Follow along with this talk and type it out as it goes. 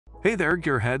Hey there,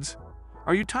 gearheads!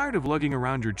 Are you tired of lugging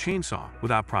around your chainsaw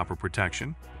without proper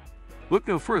protection? Look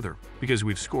no further, because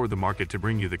we've scored the market to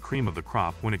bring you the cream of the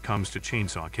crop when it comes to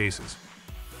chainsaw cases.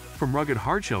 From rugged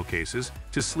hardshell cases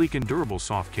to sleek and durable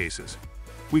soft cases,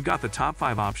 we've got the top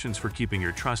 5 options for keeping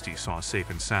your trusty saw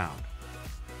safe and sound.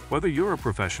 Whether you're a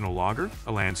professional logger,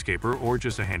 a landscaper, or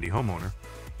just a handy homeowner,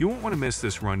 you won't want to miss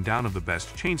this rundown of the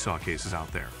best chainsaw cases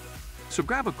out there. So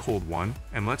grab a cold one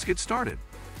and let's get started.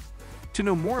 To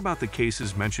know more about the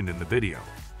cases mentioned in the video,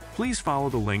 please follow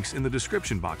the links in the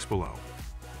description box below.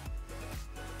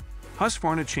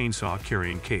 Husqvarna Chainsaw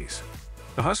Carrying Case.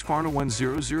 The Husqvarna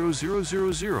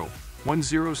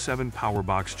 100000107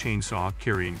 Powerbox Chainsaw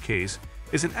Carrying Case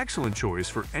is an excellent choice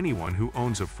for anyone who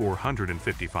owns a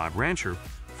 455 Rancher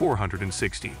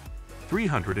 460,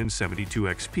 372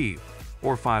 XP,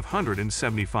 or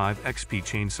 575 XP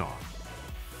chainsaw.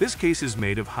 This case is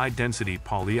made of high-density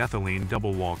polyethylene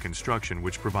double-wall construction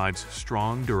which provides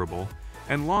strong, durable,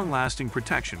 and long-lasting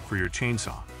protection for your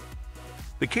chainsaw.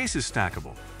 The case is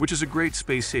stackable, which is a great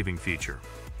space-saving feature.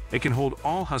 It can hold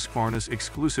all Husqvarna's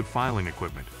exclusive filing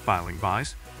equipment, filing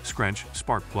vise, scrench,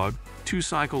 spark plug,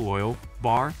 2-cycle oil,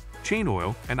 bar, chain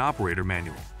oil, and operator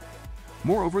manual.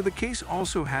 Moreover, the case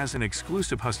also has an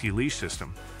exclusive Husky leash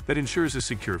system that ensures a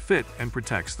secure fit and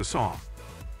protects the saw.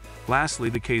 Lastly,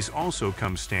 the case also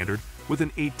comes standard with an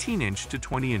 18-inch to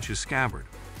 20-inch scabbard.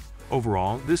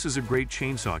 Overall, this is a great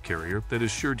chainsaw carrier that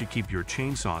is sure to keep your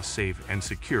chainsaw safe and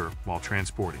secure while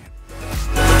transporting it.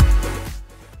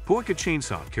 Poica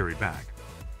Chainsaw Carry Bag.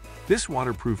 This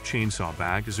waterproof chainsaw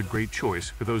bag is a great choice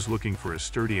for those looking for a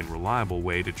sturdy and reliable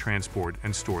way to transport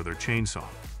and store their chainsaw.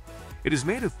 It is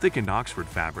made of thickened Oxford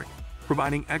fabric,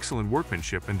 providing excellent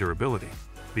workmanship and durability.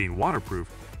 Being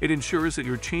waterproof, it ensures that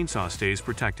your chainsaw stays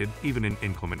protected even in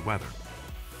inclement weather.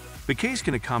 The case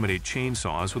can accommodate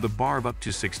chainsaws with a bar of up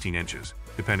to 16 inches,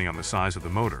 depending on the size of the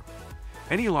motor.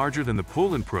 Any larger than the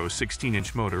Pull & Pro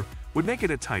 16-inch motor would make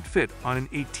it a tight fit on an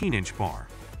 18-inch bar.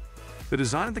 The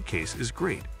design of the case is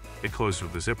great. It closes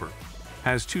with a zipper,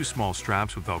 has 2 small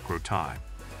straps with Velcro tie,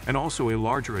 and also a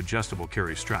larger adjustable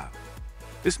carry strap.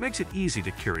 This makes it easy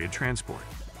to carry and transport.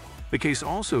 The case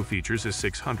also features a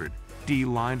 600D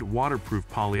lined waterproof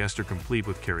polyester complete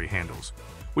with carry handles,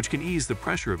 which can ease the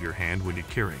pressure of your hand when you're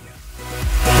carrying it.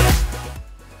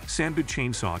 SAMDEW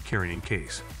Chainsaw Carrying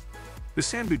Case. The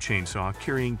SAMDEW Chainsaw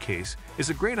Carrying Case is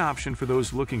a great option for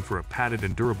those looking for a padded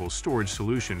and durable storage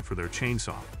solution for their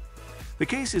chainsaw. The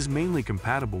case is mainly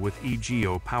compatible with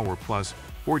EGO Power Plus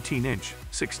 14-inch,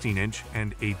 16-inch,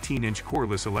 and 18-inch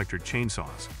cordless electric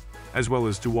chainsaws, as well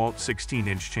as DeWalt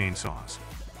 16-inch chainsaws.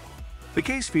 The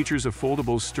case features a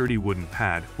foldable sturdy wooden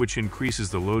pad which increases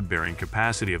the load-bearing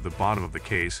capacity of the bottom of the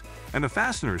case, and the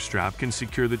fastener strap can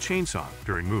secure the chainsaw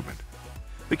during movement.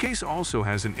 The case also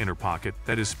has an inner pocket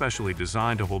that is specially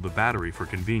designed to hold the battery for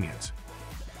convenience.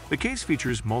 The case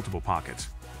features multiple pockets.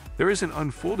 There is an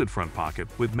unfolded front pocket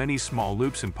with many small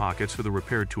loops and pockets for the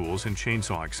repair tools and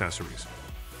chainsaw accessories.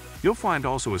 You'll find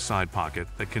also a side pocket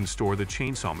that can store the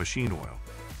chainsaw machine oil.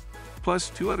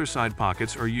 Plus, 2 other side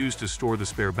pockets are used to store the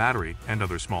spare battery and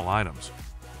other small items.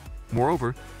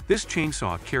 Moreover, this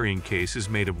chainsaw carrying case is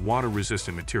made of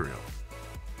water-resistant material.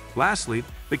 Lastly,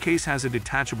 the case has a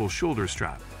detachable shoulder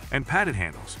strap and padded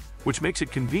handles, which makes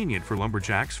it convenient for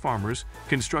lumberjacks, farmers,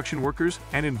 construction workers,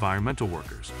 and environmental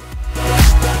workers.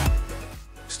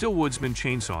 Stihl Woodsman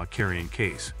Chainsaw Carrying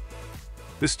Case.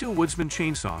 The Stihl Woodsman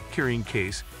Chainsaw Carrying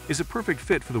Case is a perfect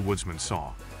fit for the Woodsman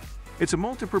saw. It's a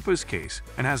multi-purpose case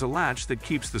and has a latch that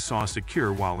keeps the saw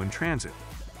secure while in transit.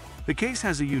 The case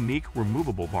has a unique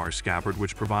removable bar scabbard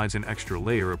which provides an extra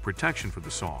layer of protection for the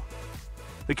saw.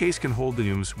 The case can hold the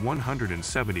UMS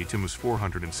 170 to UMS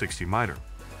 460 miter,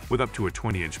 with up to a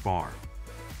 20-inch bar.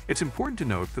 It's important to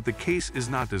note that the case is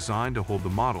not designed to hold the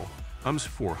model UMS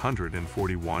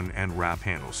 441 and wrap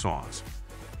handle saws.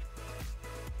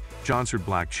 Johnsard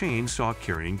Black Chain Saw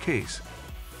Carrying Case.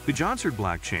 The Johnsard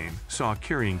Black Chain Saw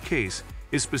Carrying Case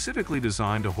is specifically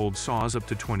designed to hold saws up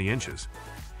to 20 inches.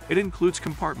 It includes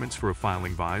compartments for a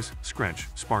filing vise, scrench,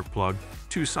 spark plug,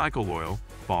 2-cycle oil,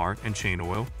 bar and chain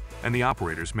oil, and the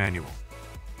operator's manual.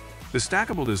 The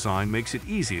stackable design makes it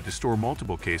easy to store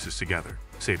multiple cases together,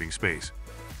 saving space.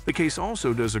 The case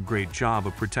also does a great job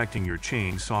of protecting your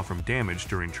chainsaw from damage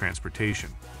during transportation.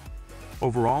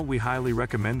 Overall, we highly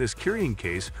recommend this carrying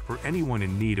case for anyone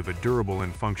in need of a durable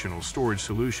and functional storage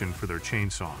solution for their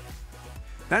chainsaw.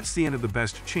 That's the end of the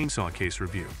best chainsaw case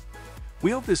review. We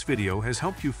hope this video has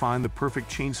helped you find the perfect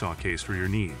chainsaw case for your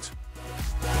needs.